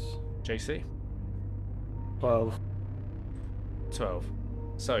effects. JC? 12. 12.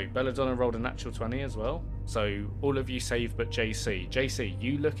 So Belladonna rolled a natural 20 as well. So all of you save but JC. JC,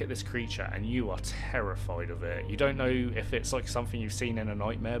 you look at this creature and you are terrified of it. You don't know if it's like something you've seen in a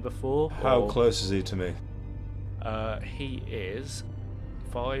nightmare before. How or, close is he to me? He is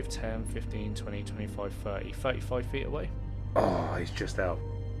 5, 10, 15, 20, 25, 30, 35 feet away. Oh, he's just out.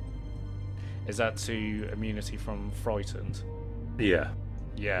 Is that to immunity from frightened? Yeah.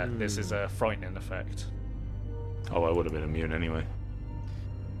 Yeah, this is a frightening effect. Oh, I would have been immune anyway.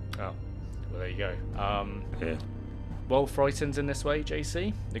 Oh, well there you go. Yeah. While frightened in this way,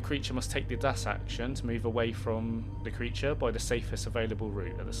 JC, the creature must take the dash action to move away from the creature by the safest available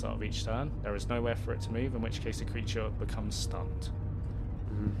route at the start of each turn. There is nowhere for it to move, in which case the creature becomes stunned.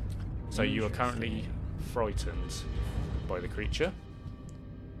 So you are currently frightened by the creature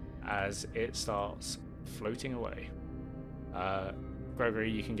as it starts floating away.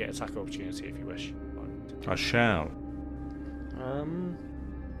 Gregory, you can get attack opportunity if you wish. I shall. Oh, no,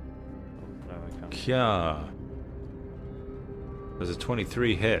 I can't. Kya. There's a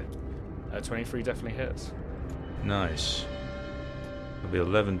 23 hit. 23 definitely hits. Nice. It'll be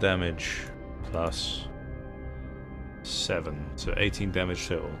 11 damage plus 7. So 18 damage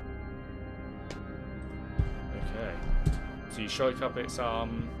total. Okay. So you strike up its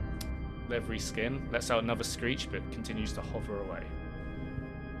leathery skin, lets out another screech, but continues to hover away.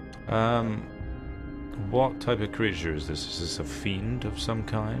 What type of creature is this? Is this a fiend of some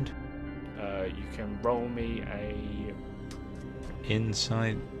kind? You can roll me a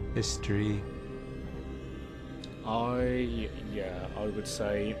Insight, history. I would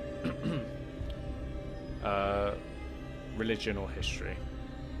say religion or history.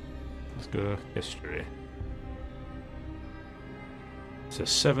 Let's go history. It's a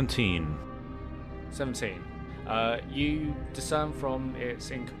 17. 17. You discern from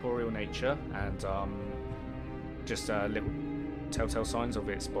its incorporeal nature and just little telltale signs of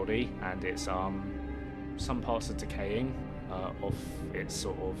its body and its some parts are decaying of its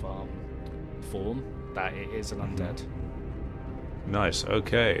sort of form, that it is an undead. Nice.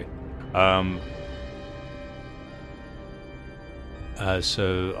 Okay.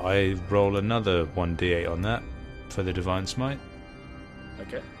 So I roll another 1d8 on that for the divine smite.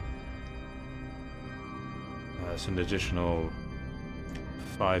 Okay. That's an additional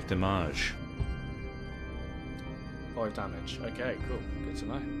 5 damage. 5 damage. Okay, cool. Good to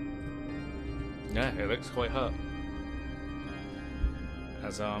know. Yeah, it looks quite hurt.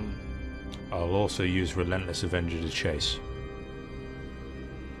 As I'll also use Relentless Avenger to chase.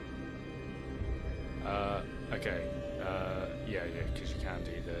 Okay. Yeah, because you can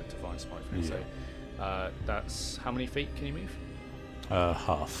do the divine smite thing. Yeah. So, that's how many feet can you move?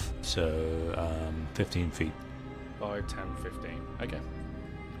 Half. So 15 feet. 5, 10, 15. Okay.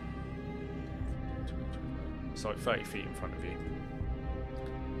 It's like 30 feet in front of you.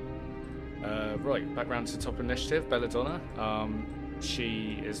 Right, back round to the top of initiative. Belladonna.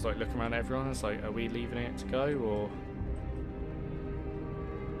 She is like looking around at everyone and is like, are we leaving it to go or?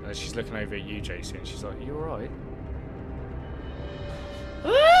 She's looking over at you, JC, and she's like, are you alright?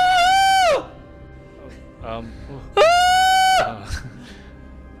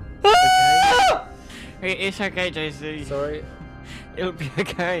 Okay. It's okay, JC. Sorry. It'll be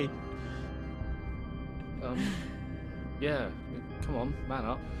okay. Yeah. Come on, man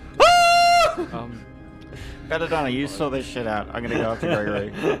up. Belladonna, you sort this shit out. I'm gonna go after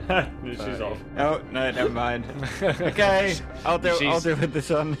Gregory. She's off. Oh no, never mind. Okay, I'll deal with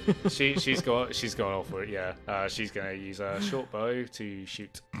this one. she's gone off with it. Yeah. She's gonna use a short bow to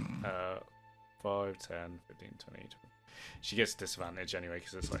shoot 5, 10, 15, 20. She gets disadvantage anyway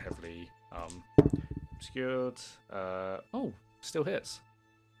because it's like heavily obscured. Still hits.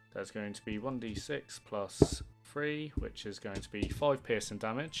 That's going to be 1d6 plus 3, which is going to be 5 piercing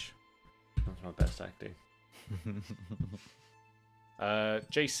damage. That's my best acting.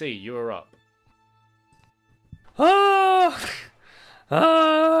 JC, you are up. I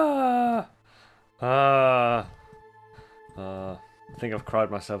think I've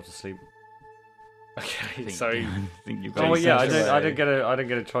cried myself to sleep. Okay, think, so I think you've Oh got well, yeah, I Jason's don't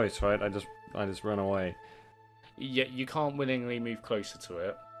get a choice, right? I just run away. yeah, you can't willingly move closer to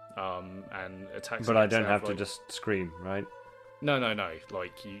it, and attacks. But I against don't it have to like- just scream, right? No.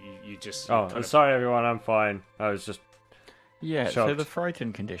 Like you just. Oh, kind I'm of- sorry, everyone. I'm fine. I was just. Yeah, so Shocked. the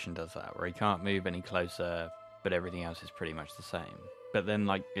frightened condition does that, where he can't move any closer, but everything else is pretty much the same. But then,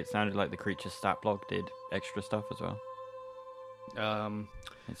 like, it sounded like the creature's stat block did extra stuff as well.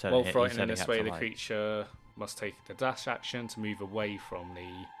 It said While he frightened said in he this had way, to, the like- creature must take the dash action to move away from the.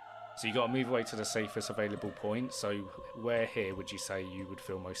 So you got to move away to the safest available point. So where here would you say you would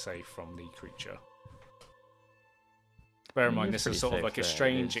feel most safe from the creature? Bear in It mind, is this is pretty sort of safe like a there, it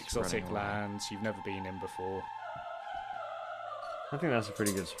strange, is exotic running away. land you've never been in before. I think that's a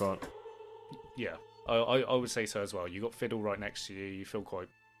pretty good spot. Yeah, I would say so as well. You got Fiddle right next to you. You feel quite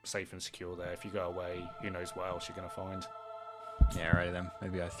safe and secure there. If you go away, who knows what else you're going to find. Yeah, right then.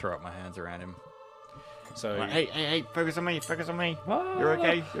 Maybe I throw up my hands around him. So Like, hey, focus on me, focus on me. Ah, You're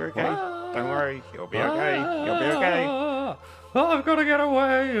okay, you're okay. ah, Don't worry, you'll be okay, you'll be okay. ah, oh, I've got to get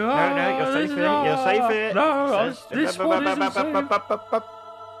away. No, you're safe here, you're safe here. No, It says- this one isn't safe.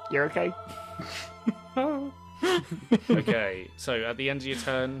 You're okay. okay, so at the end of your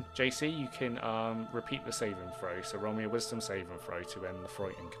turn, JC, you can repeat the saving throw. So roll me a Wisdom saving throw to end the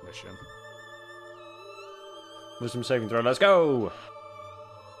frightened condition. Wisdom saving throw. Let's go.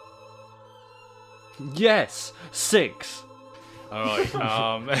 Yes, 6. All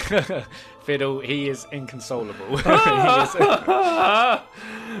right, Fiddle, he is inconsolable. He is-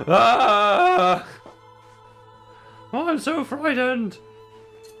 Oh, I'm so frightened.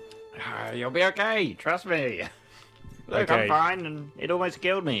 You'll be okay, trust me. Look, Okay. I'm fine, and it almost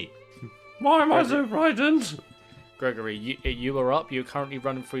killed me. Why am I so frightened? Gregory, you are up. You're currently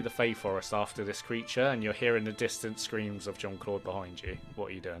running through the Fey Forest after this creature, and you're hearing the distant screams of John Claude behind you. What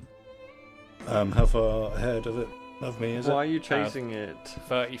are you doing? How far ahead of me is Why it? are you chasing it?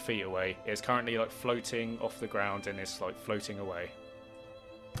 30 feet away. It's currently like floating off the ground, and it's like floating away.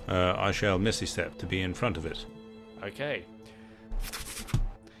 I shall Misty Step to be in front of it. Okay.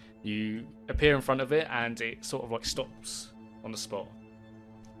 You appear in front of it, and it sort of like stops on the spot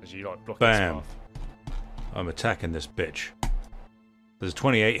as you like block its Bam. path. I'm attacking this bitch. There's a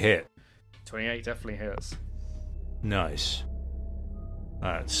 28 hit. 28 definitely hits. Nice.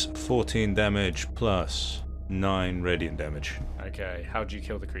 That's 14 damage plus 9 radiant damage. Okay, how do you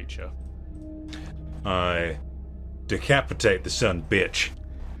kill the creature? I decapitate the son bitch.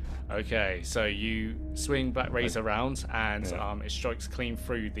 Okay, so you swing Black Razor round, and Yeah. it strikes clean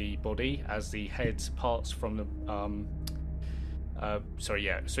through the body as the head parts from the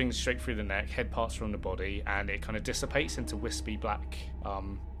swings straight through the neck, head parts from the body, and it kind of dissipates into wispy black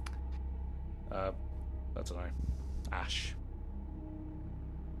I don't know, ash.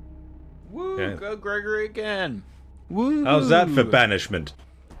 Woo, Yeah. go Gregory again. Woo. How's that for banishment?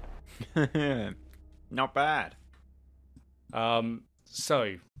 Not bad.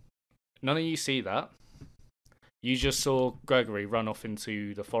 So none of you see that. You just saw Gregory run off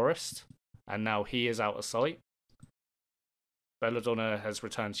into the forest, and now he is out of sight. Belladonna has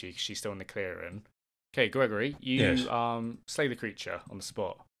returned to you because she's still in the clearing. Okay, Gregory, you Yes. slay the creature on the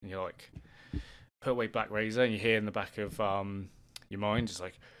spot, and you're like, put away Black Razor, and you hear in the back of your mind, it's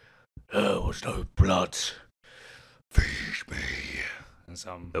like, there was no blood. Feed me. And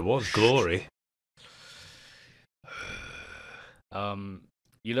some. There was glory.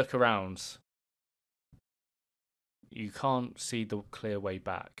 You look around. You can't see the clear way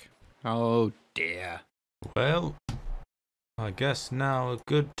back. Oh dear. Well, I guess now a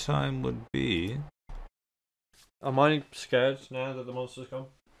good time would be. Am I scared now that the monster's gone?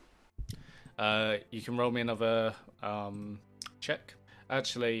 You can roll me another check.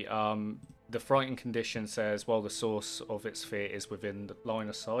 Actually, the frightened condition says while the source of its fear is within the line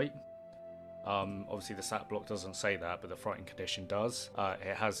of sight. Obviously, the stat block doesn't say that, but the frightened condition does.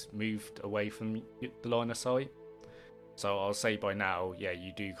 It has moved away from the line of sight. So I'll say by now, yeah,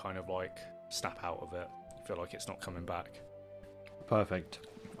 you do kind of like snap out of it. You feel like it's not coming back. Perfect.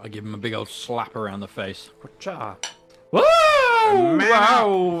 I give him a big old slap around the face. Whoa!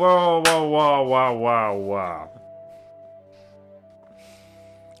 Wow.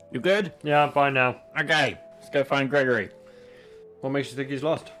 You good? Yeah, I'm fine now. Okay, let's go find Gregory. What makes you think he's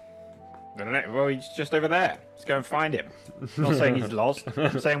lost? Well, he's just over there. Let's go and find him. I'm not saying he's lost.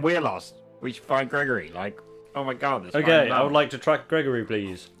 I'm saying we're lost. We should find Gregory. Like, oh my god. This Okay, fine I would love. like to track Gregory,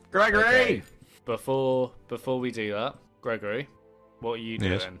 please. Gregory! Okay. Before we do that, Gregory, what are you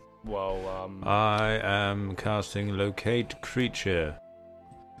doing? Yes. Well, I am casting Locate Creature.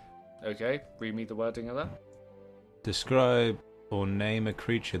 okay, read me the wording of that. Describe or name a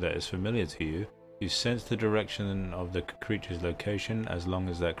creature that is familiar to you You sense the direction of the creature's location as long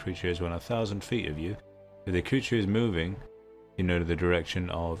as that creature is within 1,000 feet of you. If the creature is moving, you know the direction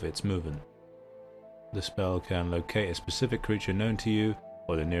of its movement. The spell can locate a specific creature known to you,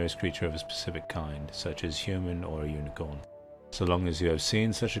 or the nearest creature of a specific kind, such as human or a unicorn, so long as you have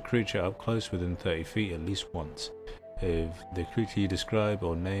seen such a creature up close within 30 feet at least once. If the creature you describe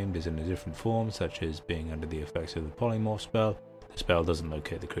or named is in a different form, such as being under the effects of the polymorph spell, the spell doesn't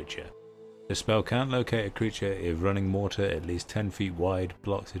locate the creature. The spell can't locate a creature if running mortar at least 10 feet wide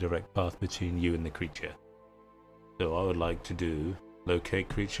blocks a direct path between you and the creature. So I would like to do locate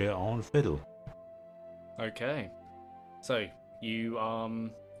creature on Fiddle. Okay. So you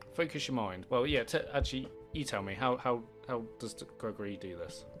focus your mind. Well, yeah. Actually, you tell me how does Gregory do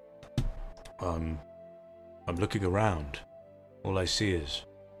this? I'm looking around. All I see is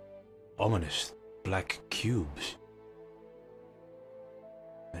ominous black cubes.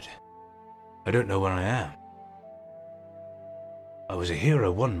 I don't know where I am. I was a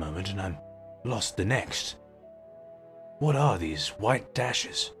hero one moment and I'm lost the next. What are these white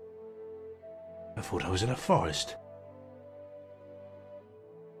dashes? I thought I was in a forest.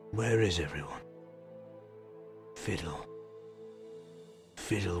 Where is everyone? Fiddle.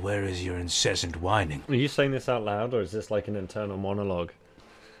 Fiddle, where is your incessant whining? Are you saying this out loud, or is this like an internal monologue?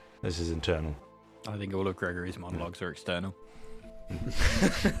 This is internal. I think all of Gregory's monologues are external.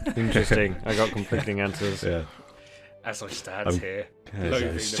 Interesting. I got conflicting answers. Yeah. As I stand here, as loathing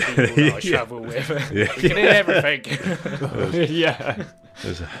I the stand- people that I Yeah. travel with. Yeah. You can hear everything. Yeah.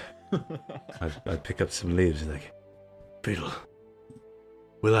 I pick up some leaves and like, Fiddle,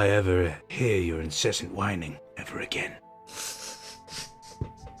 will I ever hear your incessant whining ever again?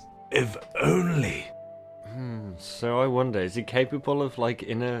 If only. So I wonder, is he capable of like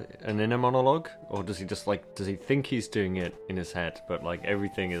an inner monologue, or does he just like does he think he's doing it in his head, but like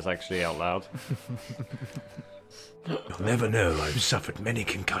everything is actually out loud? You'll never know. I've suffered many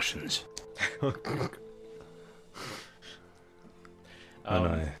concussions.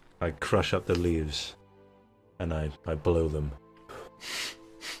 And I crush up the leaves, and I blow them.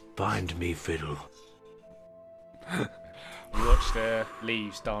 Find me, Fiddle. You watch the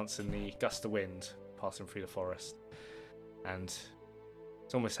leaves dance in the gust of wind passing through the forest, and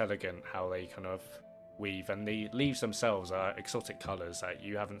it's almost elegant how they kind of weave, and the leaves themselves are exotic colours that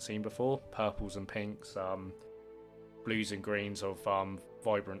you haven't seen before, purples and pinks, blues and greens of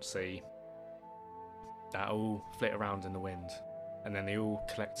vibrancy that all flit around in the wind, and then they all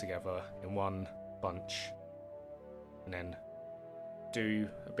collect together in one bunch and then do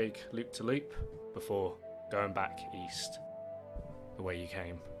a big loop-to-loop before going back east the way you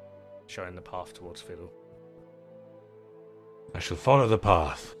came, showing the path towards Fiddle. I shall follow the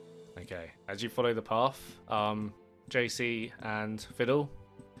path. Okay, as you follow the path, JC and Fiddle,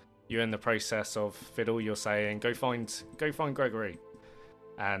 you're in the process of Fiddle, you're saying, go find Gregory.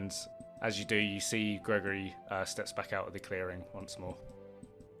 And as you do, you see Gregory steps back out of the clearing once more.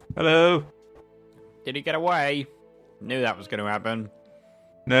 Hello? Did he get away? Knew that was going to happen.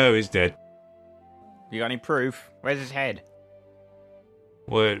 No, he's dead. You got any proof? Where's his head?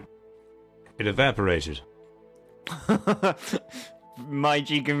 Well, it evaporated.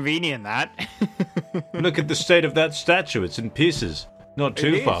 Mighty convenient, that. Look at the state of that statue. It's in pieces. Not too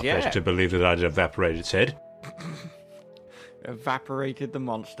It is, far-fetched yeah. to believe that I'd evaporate its head. Evaporated the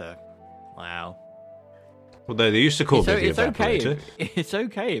monster. Wow. Although they used to call me the It's okay. evaporator. It's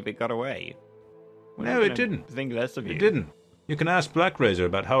okay if it got away. We're No, not it gonna didn't. Think less of you. It didn't. You can ask Black Razor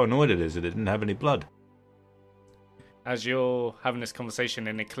about how annoyed it is that it didn't have any blood. As you're having this conversation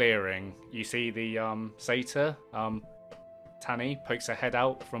in the clearing, you see the satyr, Tanny, pokes her head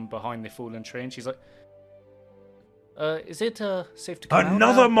out from behind the fallen tree, and she's like, is it safe to come out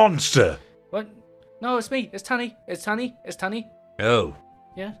Another now?" monster! What? No, it's me. It's Tanny. It's Tanny. It's Tanny. Oh.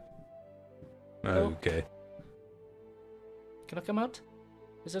 Yeah. Okay. Can I come out?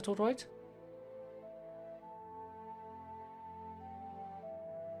 Is that all right?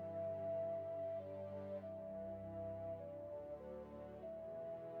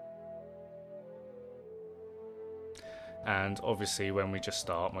 And obviously, when we just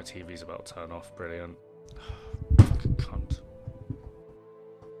start, my TV's about to turn off. Brilliant. Fucking cunt.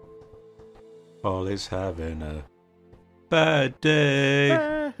 Paul is having a bad day.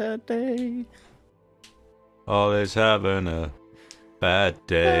 Bad day. Paul is having a bad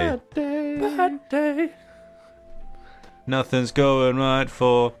day. Bad day. Bad day. Nothing's going right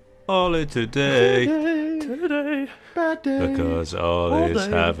for Ollie today. Today. Bad day. Because All Ollie's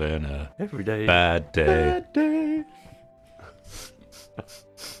day. having a Every day. bad day. Bad day.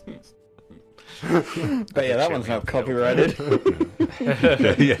 But yeah, that one's not copyrighted.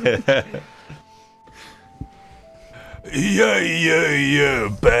 Yeah. Yeah,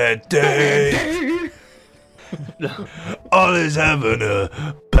 bad day. Ollie's having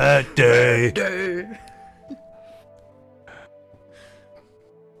a bad day.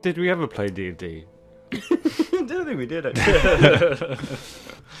 Did we ever play D&D? I don't think we did it.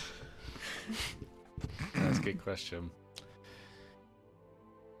 That's a good question.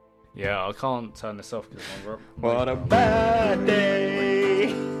 Yeah, I can't turn this off because I'm... What a bad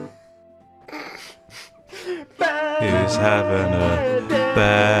day. He's having a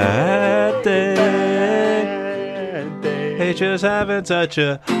bad day. He's just having such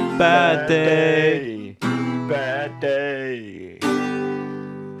a bad day. Bad day.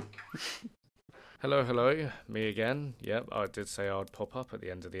 Hello, me again. Yep, I did say I'd pop up at the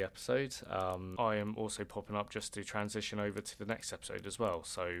end of the episode. I am also popping up just to transition over to the next episode as well.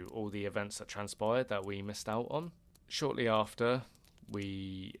 So all the events that transpired that we missed out on. Shortly after,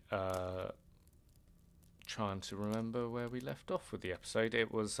 we trying to remember where we left off with the episode.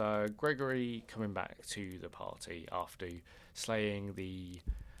 It was Gregory coming back to the party after slaying the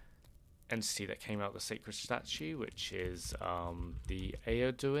entity that came out of the sacred statue, which is the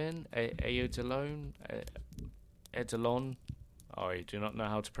Eodalon. I do not know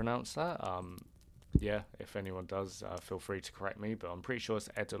how to pronounce that. Yeah, if anyone does, feel free to correct me, but I'm pretty sure it's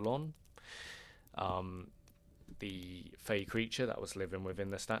Eodalon. The fey creature that was living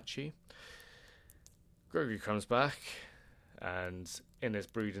within the statue. Gregory comes back and, in his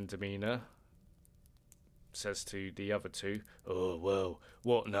brooding demeanour, says to the other two, "Oh, well,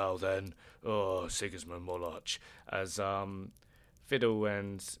 what now then? Oh, Sigismund Moloch." As Fiddle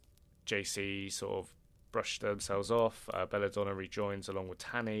and JC sort of brush themselves off, Belladonna rejoins along with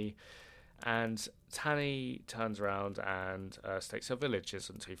Tanny, and Tanny turns around and states her village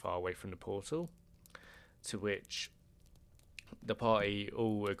isn't too far away from the portal, to which the party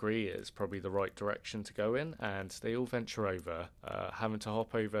all agree is probably the right direction to go in, and they all venture over, having to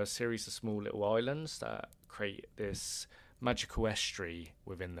hop over a series of small little islands that create this magical estuary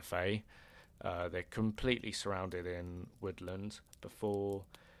within the Fae. They're completely surrounded in woodland before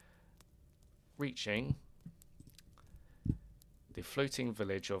reaching the floating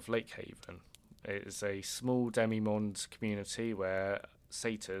village of Lake Haven. It is a small demi-monde community where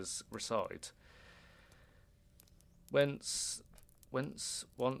satyrs reside. Once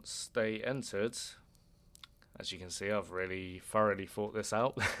they entered, as you can see, I've really thoroughly thought this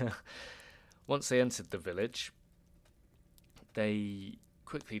out. Once they entered the village, they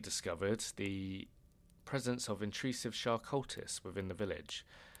quickly discovered the presence of intrusive Shah cultists within the village.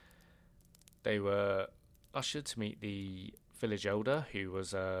 They were ushered to meet the village elder, who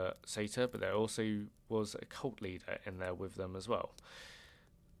was a satyr, but there also was a cult leader in there with them as well.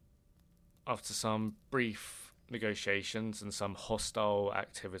 After some brief negotiations and some hostile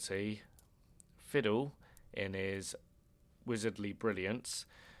activity, Fiddle, in his wizardly brilliance,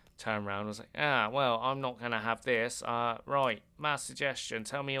 turned around and was like, well, I'm not going to have this. Right, my suggestion,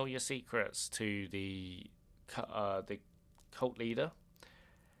 tell me all your secrets, to the cult leader,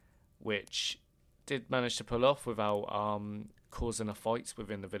 which did manage to pull off without causing a fight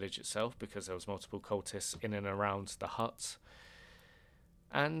within the village itself, because there was multiple cultists in and around the hut.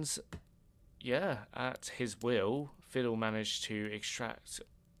 And yeah, at his will, Fiddle managed to extract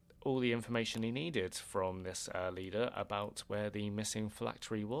all the information he needed from this leader about where the missing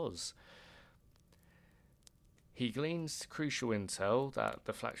phylactery was. He gleaned crucial intel that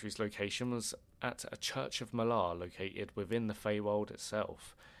the phylactery's location was at a Church of Malar located within the Feywild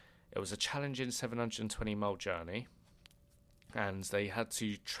itself. It was a challenging 720-mile journey, and they had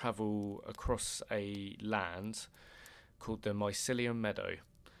to travel across a land called the Mycelium Meadow.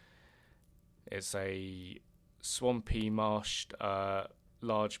 It's a swampy, marshed,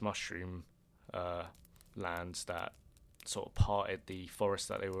 large mushroom land that sort of parted the forest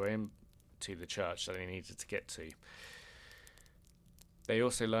that they were in to the church that they needed to get to. They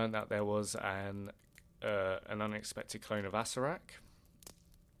also learned that there was an unexpected clone of Asarak,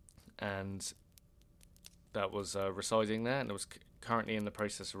 and that was residing there, and it was currently in the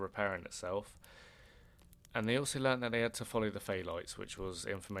process of repairing itself. And they also learned that they had to follow the Phaelites, which was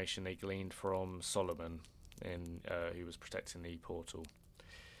information they gleaned from Solomon, who was protecting the portal.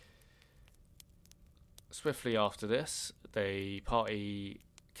 Swiftly after this, the party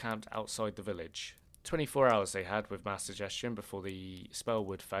camped outside the village. 24 hours they had with mass suggestion before the spell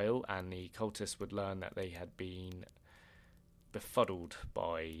would fail and the cultists would learn that they had been befuddled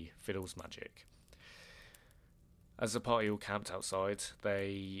by Fiddle's magic. As the party all camped outside,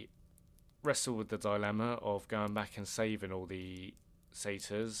 they wrestled with the dilemma of going back and saving all the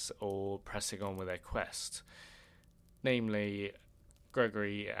satyrs or pressing on with their quest. Namely,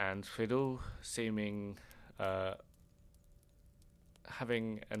 Gregory and Fiddle seeming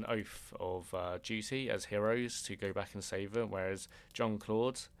having an oath of duty as heroes to go back and save them, whereas John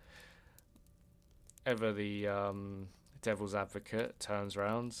Claude, ever the devil's advocate, turns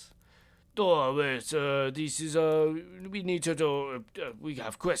round. Oh, wait, this is, we need to do, we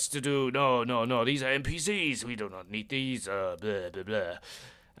have quests to do. No, these are NPCs. We do not need these, blah, blah, blah.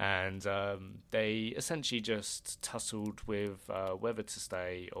 And they essentially just tussled with whether to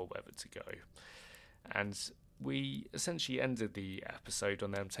stay or whether to go. And we essentially ended the episode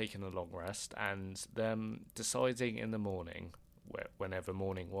on them taking a long rest and them deciding in the morning, whenever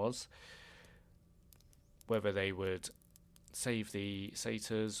morning was, whether they would save the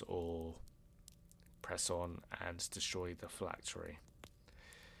satyrs or press on and destroy the phylactery.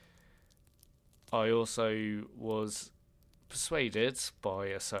 I also was persuaded by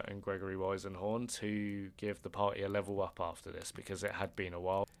a certain Gregory Weisenhorn to give the party a level up after this, because it had been a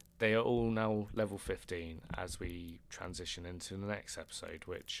while. They are all now level 15 as we transition into the next episode,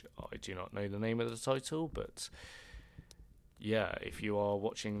 which I do not know the name of the title, but yeah, if you are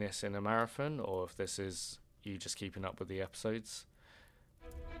watching this in a marathon, or if this is you just keeping up with the episodes,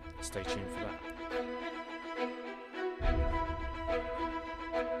 stay tuned for that.